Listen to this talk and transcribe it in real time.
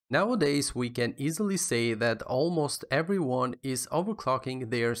Nowadays, we can easily say that almost everyone is overclocking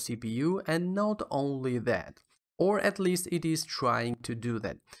their CPU, and not only that, or at least it is trying to do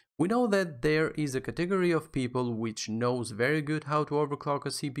that. We know that there is a category of people which knows very good how to overclock a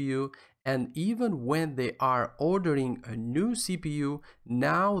CPU, and even when they are ordering a new CPU,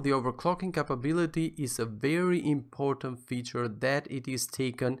 now the overclocking capability is a very important feature that it is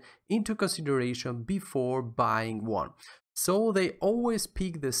taken into consideration before buying one. So they always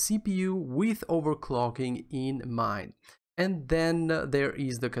pick the CPU with overclocking in mind. And then there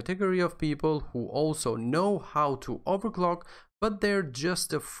is the category of people who also know how to overclock, but they're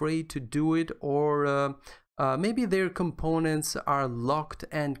just afraid to do it, or maybe their components are locked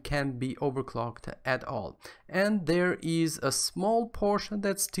and can't be overclocked at all. And there is a small portion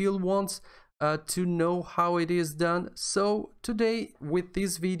that still wants to know how it is done. So today with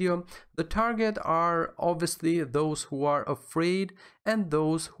this video, the target are obviously those who are afraid and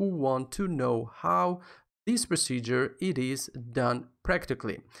those who want to know how this procedure it is done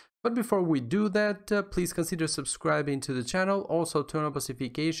practically. But before we do that, please consider subscribing to the channel, also turn on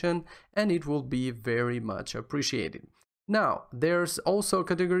notification, and it will be very much appreciated. Now, there's also a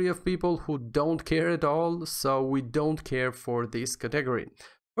category of people who don't care at all, so we don't care for this category.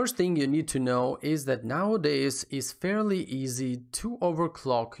 First thing you need to know is that nowadays it's fairly easy to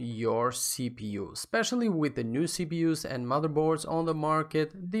overclock your CPU, especially with the new CPUs and motherboards on the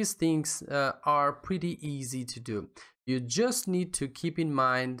market. These things are pretty easy to do. You just need to keep in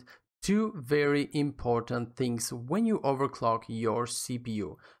mind two very important things when you overclock your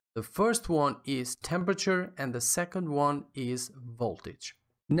CPU. The first one is temperature and the second one is voltage.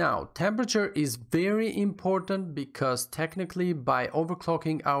 Now, temperature is very important because technically by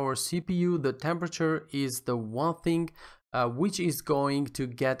overclocking our CPU, the temperature is the one thing which is going to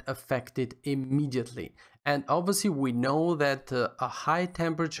get affected immediately. And obviously we know that a high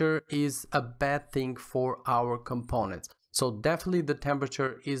temperature is a bad thing for our components. So definitely the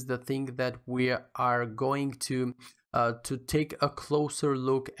temperature is the thing that we are going to take a closer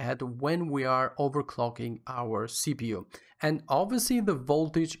look at when we are overclocking our CPU. And obviously the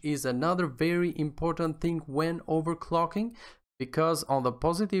voltage is another very important thing when overclocking, because on the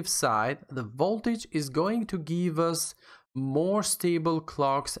positive side, the voltage is going to give us more stable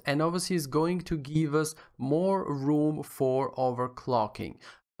clocks and obviously is going to give us more room for overclocking.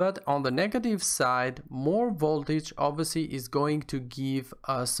 But on the negative side, more voltage obviously is going to give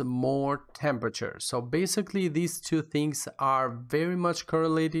us more temperature. So basically these two things are very much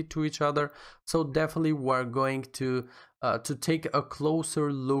correlated to each other. So definitely we're going to take a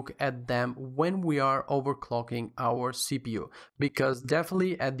closer look at them when we are overclocking our CPU, because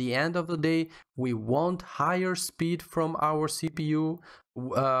definitely at the end of the day we want higher speed from our CPU.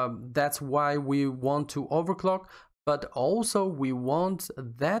 That's why we want to overclock. But also we want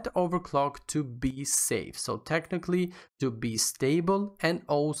that overclock to be safe, so technically to be stable and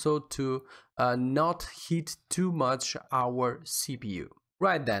also to not hit too much our CPU.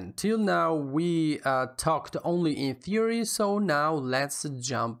 Right then, till now we talked only in theory, so now let's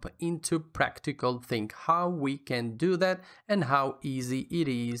jump into practical thing, how we can do that and how easy it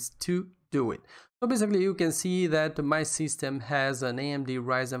is to do it. So basically you can see that my system has an AMD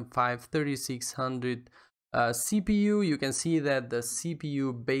Ryzen 5 3600 CPU. You can see that the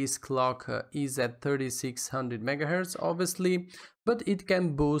CPU base clock is at 3600 megahertz obviously, but it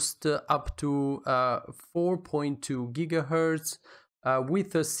can boost up to 4.2 gigahertz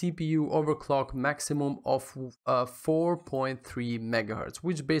with a CPU overclock maximum of 4.3 megahertz,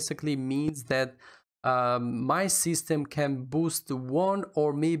 which basically means that my system can boost one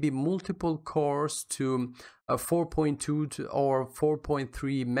or maybe multiple cores to 4.2 or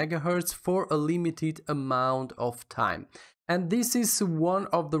 4.3 megahertz for a limited amount of time. And this is one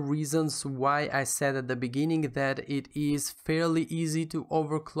of the reasons why I said at the beginning that it is fairly easy to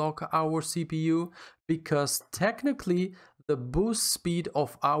overclock our CPU, because technically the boost speed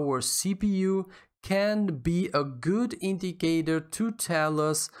of our CPU can be a good indicator to tell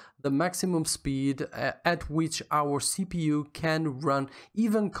us the maximum speed at which our CPU can run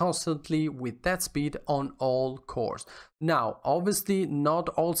even constantly with that speed on all cores. Now, obviously not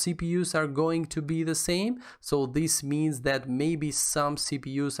all CPUs are going to be the same, so this means that maybe some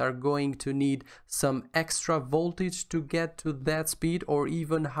CPUs are going to need some extra voltage to get to that speed or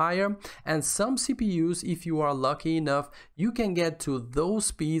even higher, and some CPUs, if you are lucky enough, you can get to those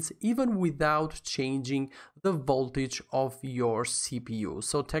speeds even without changing the voltage of your CPU.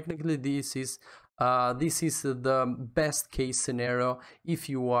 So technically this is the best case scenario if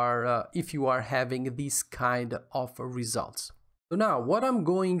you are having this kind of results. So now what I'm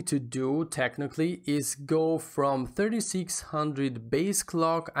going to do technically is go from 3600 base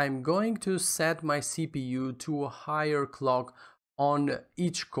clock. I'm going to set my CPU to a higher clock on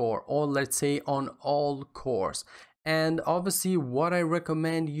each core, or let's say on all cores. And obviously what I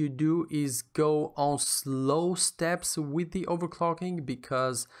recommend you do is go on slow steps with the overclocking,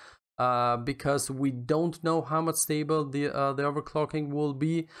 because we don't know how much stable the overclocking will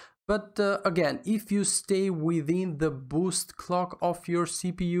be. But again, if you stay within the boost clock of your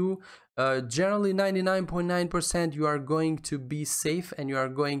CPU, generally 99.9% you are going to be safe and you are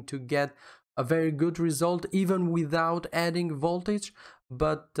going to get a very good result even without adding voltage.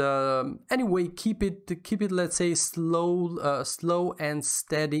 But anyway, keep it let's say slow and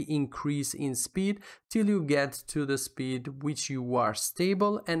steady increase in speed till you get to the speed which you are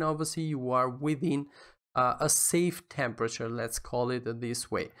stable, and obviously you are within a safe temperature, let's call it this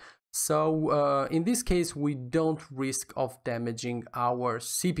way. So in this case we don't risk of damaging our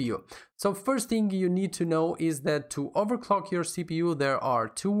CPU. So first thing you need to know is that to overclock your CPU there are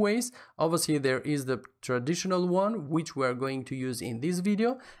two ways. Obviously there is the traditional one which we are going to use in this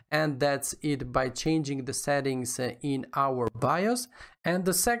video, and that's it by changing the settings in our BIOS. And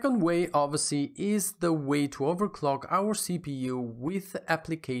the second way obviously is the way to overclock our CPU with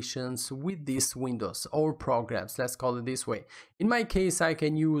applications with these windows or programs, let's call it this way. In my case I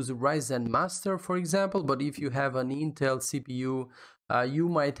can use Ryzen Master for example, but if you have an Intel CPU, you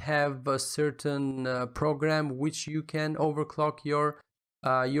might have a certain program which you can overclock your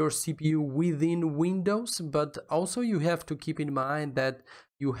CPU within Windows. But also you have to keep in mind that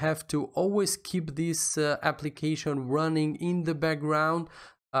you have to always keep this application running in the background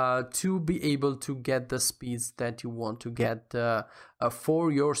to be able to get the speeds that you want to get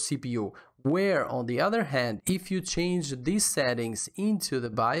for your CPU. Where on the other hand, if you change these settings into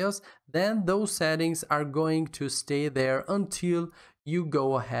the BIOS, then those settings are going to stay there until you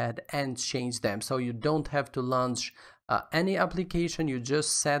go ahead and change them. So you don't have to launch any application, you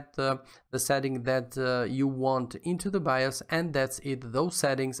just set the setting that you want into the BIOS, and that's it. Those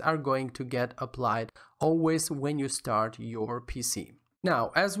settings are going to get applied always when you start your PC.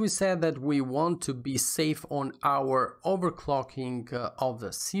 Now, as we said that we want to be safe on our overclocking of the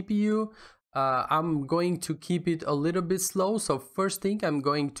CPU, I'm going to keep it a little bit slow. So first thing, I'm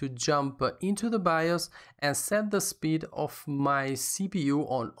going to jump into the BIOS and set the speed of my CPU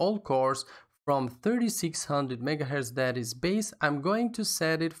on all cores from 3600 MHz, that is base. I'm going to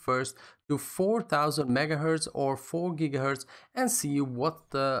set it first to 4000 MHz or 4 GHz and see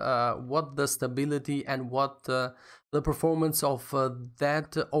what the stability and what the performance of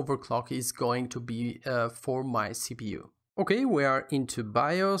that overclock is going to be for my CPU. Okay, we are into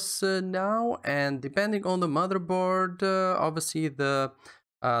BIOS now, and depending on the motherboard, obviously the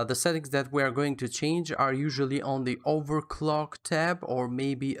settings that we are going to change are usually on the overclock tab or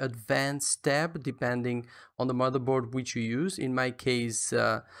maybe advanced tab, depending on the motherboard which you use. In my case,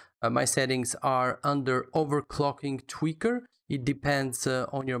 my settings are under overclocking tweaker. It depends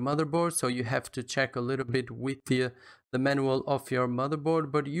on your motherboard, so you have to check a little bit with the manual of your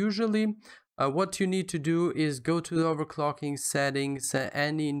motherboard. But usually what you need to do is go to the overclocking settings,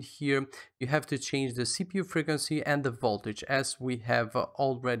 and in here you have to change the CPU frequency and the voltage, as we have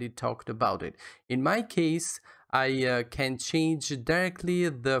already talked about it. In my case, I can change directly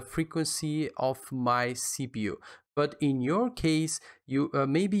the frequency of my CPU, but in your case you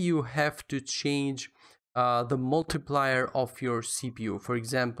maybe you have to change the multiplier of your CPU, for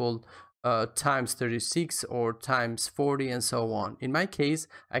example times 36 or times 40 and so on. In my case,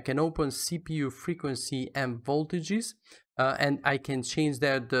 I can open CPU frequency and voltages, and I can change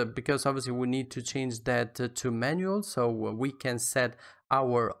that because obviously we need to change that to manual, so we can set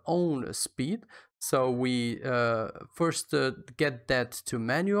our own speed. So we first get that to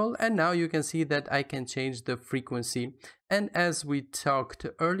manual, and now you can see that I can change the frequency. And as we talked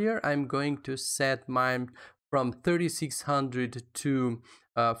earlier, I'm going to set mine from 3600 to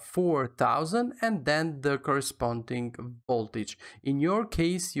 4000 and then the corresponding voltage. In your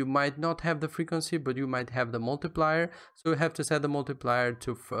case, you might not have the frequency, but you might have the multiplier, so you have to set the multiplier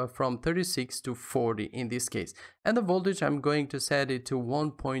to from 36 to 40 in this case. And the voltage, I'm going to set it to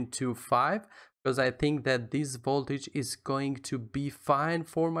 1.25 because I think that this voltage is going to be fine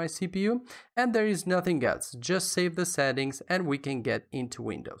for my CPU, and there is nothing else. Just save the settings and we can get into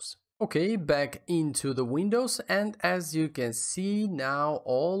Windows. Okay, back into the Windows, and as you can see now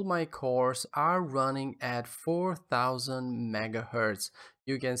all my cores are running at 4000 MHz.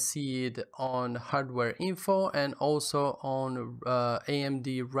 You can see it on hardware info and also on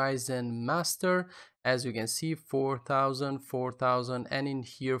AMD Ryzen Master. As you can see, 4000, and in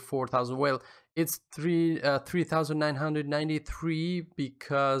here 4000. Well, It's 3993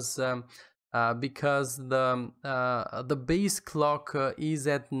 because the base clock is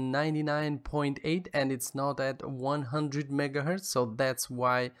at 99.8 and it's not at 100 megahertz, so that's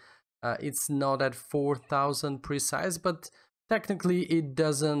why it's not at 4000 precise, but technically it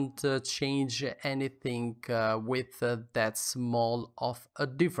doesn't change anything with that small of a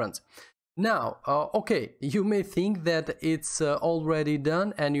difference. Now, okay, you may think that it's already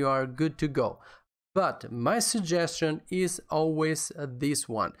done and you are good to go. But my suggestion is always this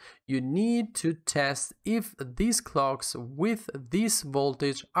one. You need to test if these clocks with this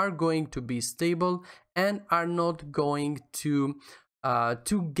voltage are going to be stable and are not going to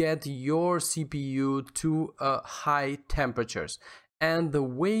get your CPU to high temperatures. And the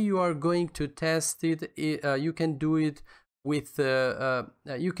way you are going to test it, you can do it with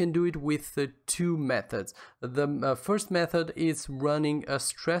two methods. The first method is running a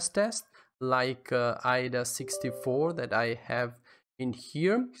stress test, like AIDA 64 that I have in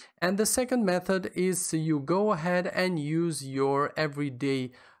here, and the second method is you go ahead and use your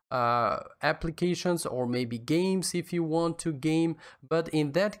everyday applications or maybe games if you want to game. But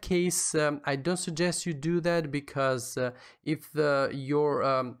in that case, I don't suggest you do that, because if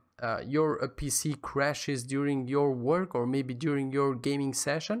your PC crashes during your work or maybe during your gaming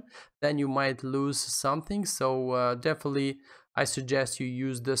session, then you might lose something. So definitely I suggest you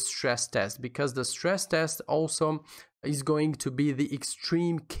use the stress test, because the stress test also is going to be the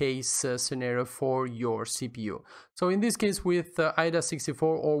extreme case scenario for your CPU. So in this case with AIDA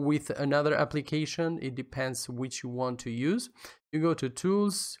 64 or with another application, it depends which you want to use. You go to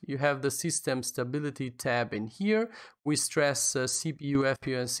Tools, you have the System Stability tab in here. We stress CPU,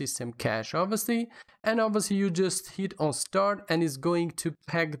 FPU, and System Cache, obviously. And obviously you just hit on Start, and it's going to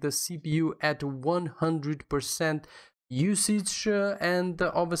peg the CPU at 100% usage, and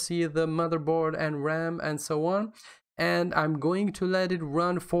obviously the motherboard and RAM and so on. And I'm going to let it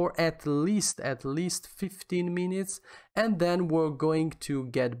run for at least 15 minutes, and then we're going to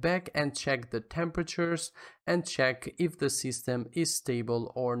get back and check the temperatures and check if the system is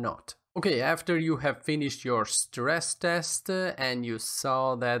stable or not. Okay, after you have finished your stress test and you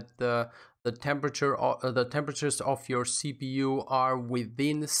saw that the temperatures of your CPU are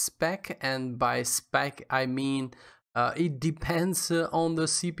within spec, and by spec I mean it depends on the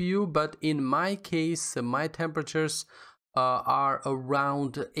CPU, but in my case, my temperatures are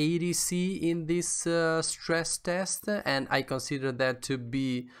around 80 C in this stress test, and I consider that to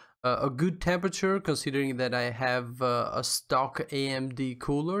be a good temperature, considering that I have a stock AMD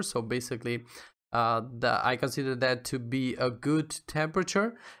cooler. So basically, I consider that to be a good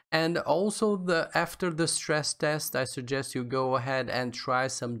temperature. And also after the stress test, I suggest you go ahead and try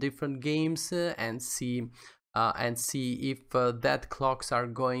some different games and see if that clocks are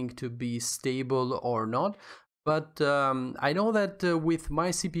going to be stable or not. But I know that with my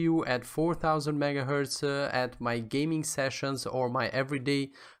CPU at 4000 megahertz at my gaming sessions or my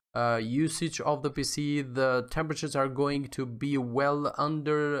everyday usage of the PC, the temperatures are going to be well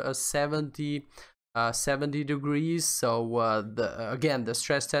under 70 degrees. So again, the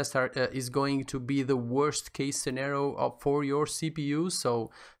stress test is going to be the worst case scenario for your CPU. So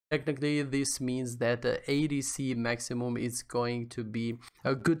technically, this means that the 80 C maximum is going to be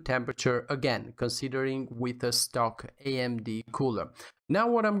a good temperature, again, considering with a stock AMD cooler. Now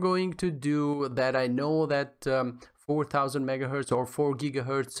what I'm going to do, that I know that 4000 megahertz or 4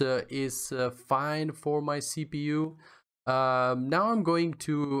 gigahertz is fine for my CPU. Now I'm going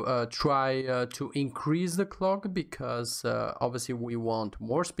to try to increase the clock, because obviously we want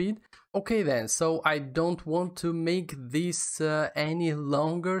more speed. Okay then, so I don't want to make this any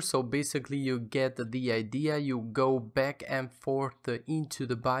longer, so basically you get the idea. You go back and forth into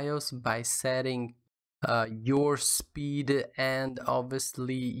the BIOS by setting your speed and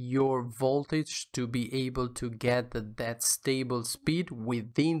obviously your voltage to be able to get that stable speed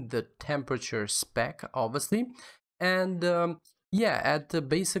within the temperature spec, obviously. And yeah, at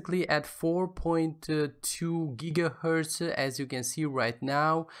basically at 4.2 gigahertz, as you can see right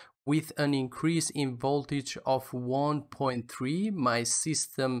now, with an increase in voltage of 1.3, my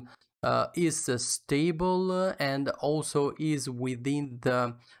system is stable and also is within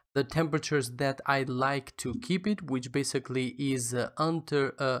the temperatures that I like to keep it, which basically is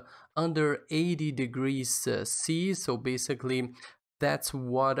under 80 degrees C. So basically that's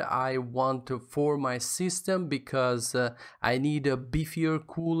what I want for my system, because I need a beefier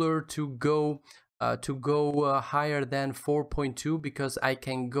cooler to go to go higher than 4.2, because I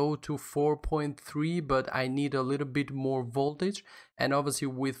can go to 4.3, but I need a little bit more voltage. And obviously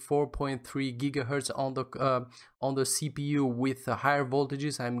with 4.3 gigahertz on the CPU with higher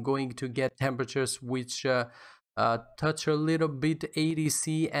voltages, I'm going to get temperatures which touch a little bit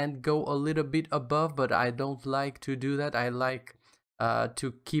ADC and go a little bit above, but I don't like to do that. I like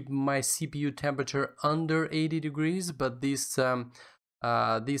to keep my CPU temperature under 80 degrees, but this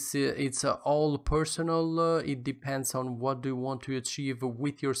it's all personal. It depends on what do you want to achieve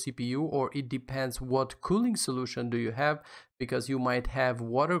with your CPU, or it depends what cooling solution do you have, because you might have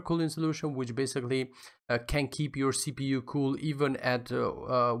water cooling solution which basically can keep your CPU cool even at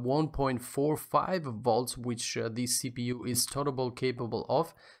 1.45 volts, which this CPU is totally capable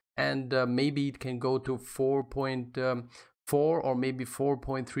of, and maybe it can go to 4.4 or maybe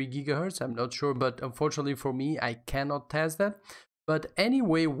 4.3 gigahertz. I'm not sure, but unfortunately for me, I cannot test that. But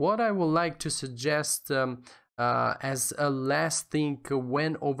anyway, what I would like to suggest as a last thing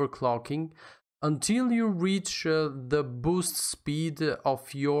when overclocking, until you reach the boost speed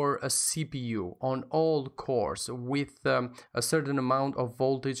of your CPU on all cores with a certain amount of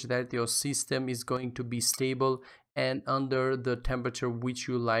voltage that your system is going to be stable and under the temperature which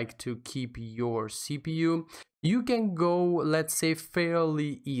you like to keep your CPU, you can go, let's say,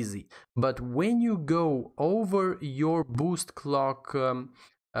 fairly easy. But when you go over your boost clock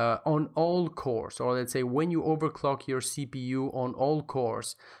on all cores, or let's say when you overclock your CPU on all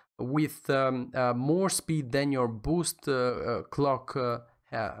cores with more speed than your boost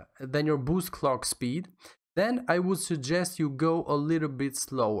clock speed, then I would suggest you go a little bit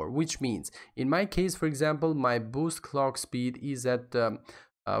slower, which means in my case, for example, my boost clock speed is at 4.2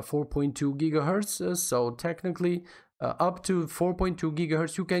 gigahertz, so technically up to 4.2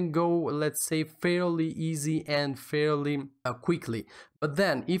 gigahertz you can go, let's say, fairly easy and fairly quickly. But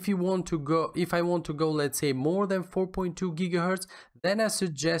then if I want to go, let's say, more than 4.2 gigahertz, then I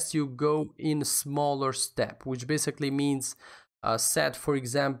suggest you go in a smaller step, which basically means set, for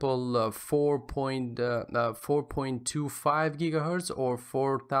example, 4.25 gigahertz or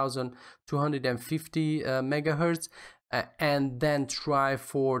 4250 megahertz, and then try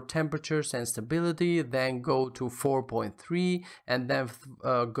for temperatures and stability, then go to 4.3, and then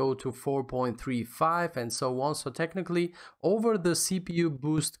go to 4.35, and so on. So technically, over the CPU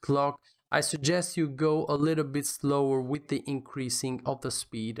boost clock, I suggest you go a little bit slower with the increasing of the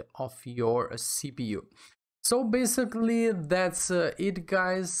speed of your CPU. So basically that's it,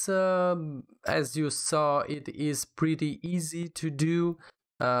 guys. As you saw, it is pretty easy to do,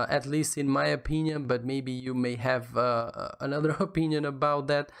 at least in my opinion, but maybe you may have another opinion about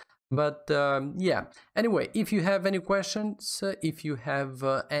that. But yeah, anyway, if you have any questions, if you have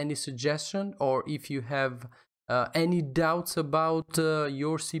any suggestion, or if you have any doubts about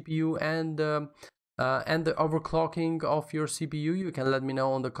your CPU and the overclocking of your CPU, you can let me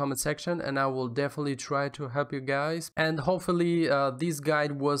know on the comment section, and I will definitely try to help you guys. And hopefully this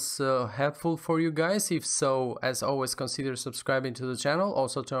guide was helpful for you guys. If so, as always, consider subscribing to the channel.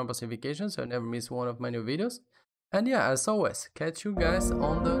 Also turn on notifications so you never miss one of my new videos. And yeah, as always, catch you guys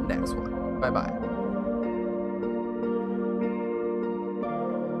on the next one. Bye bye.